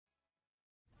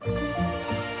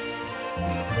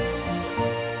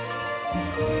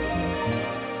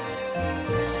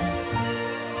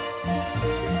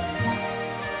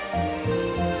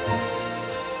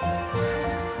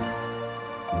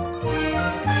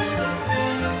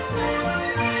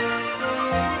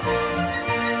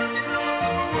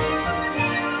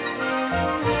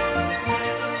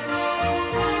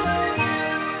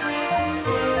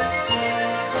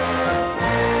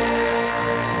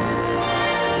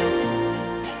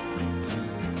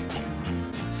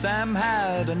Sam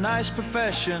had a nice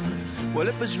profession. Well,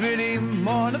 it was really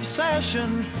more an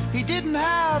obsession. He didn't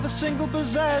have a single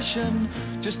possession,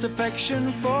 just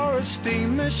affection for a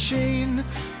steam machine.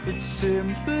 It's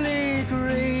simply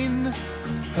green.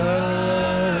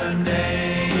 Her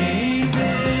name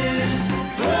is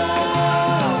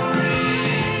Glory.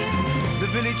 The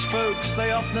village folks,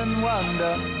 they often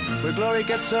wonder where Glory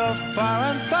gets her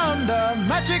fire and thunder.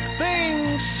 Magic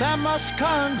things Sam must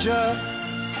conjure.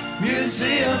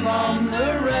 Museum on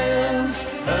the rails,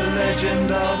 a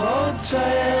legend of old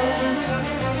tales.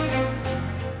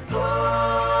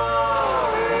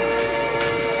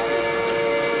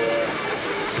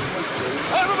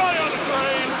 Everybody on the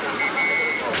train!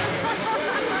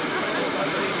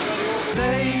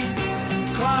 They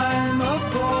climb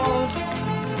aboard,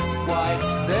 wipe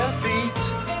their feet.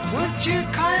 Would you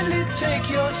kindly take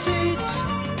your seat?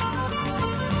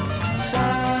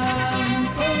 Sam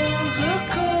pulls a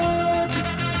cord,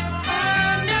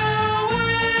 and your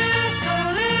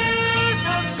whistle is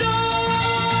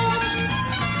absorbed.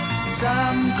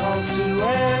 Sam calls to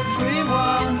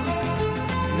everyone,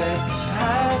 let's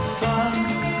have fun.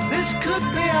 This could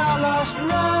be our last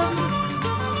run.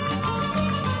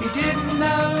 He didn't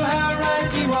know how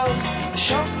right he was. The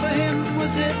shop for him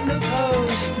was in the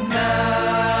post now.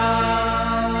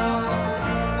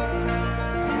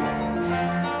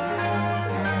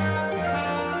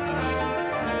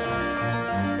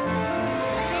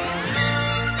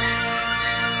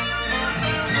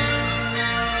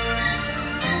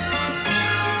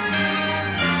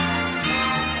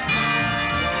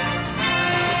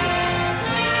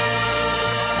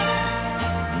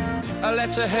 A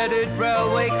letter-headed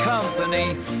railway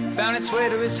company found its way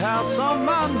to his house on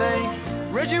Monday.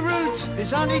 Reggie Root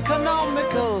is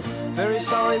uneconomical. Very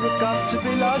sorry, we've got to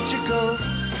be logical.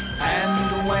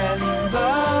 And when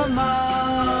the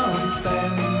month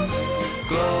ends,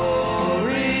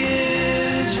 Glory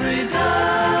is redundant.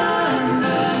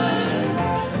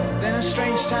 Then a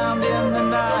strange sound in the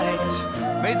night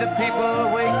made the people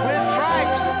awake with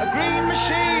fright. A green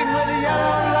machine with a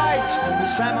yellow light, with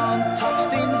Sam on top,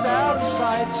 steams out of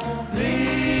sight,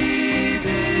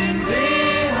 leaving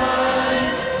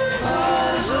behind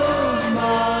puzzled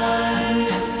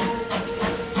minds.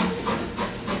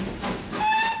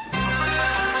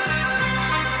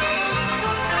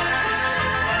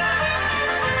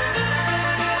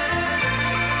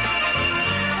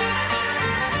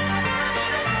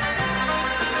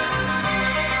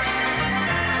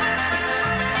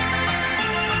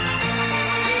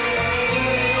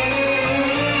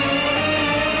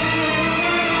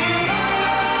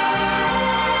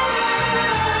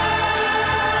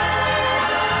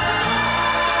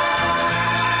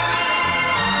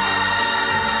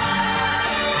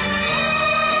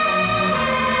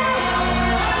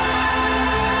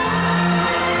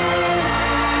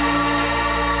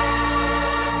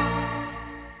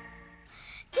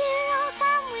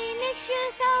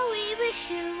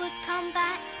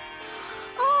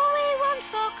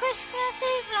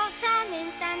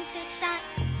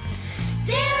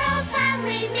 Dear old Sam,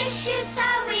 we miss you so,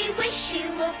 we wish you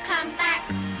would come back.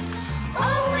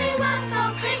 All we want for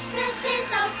Christmas is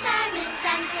old Sam in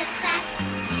Santa's sack.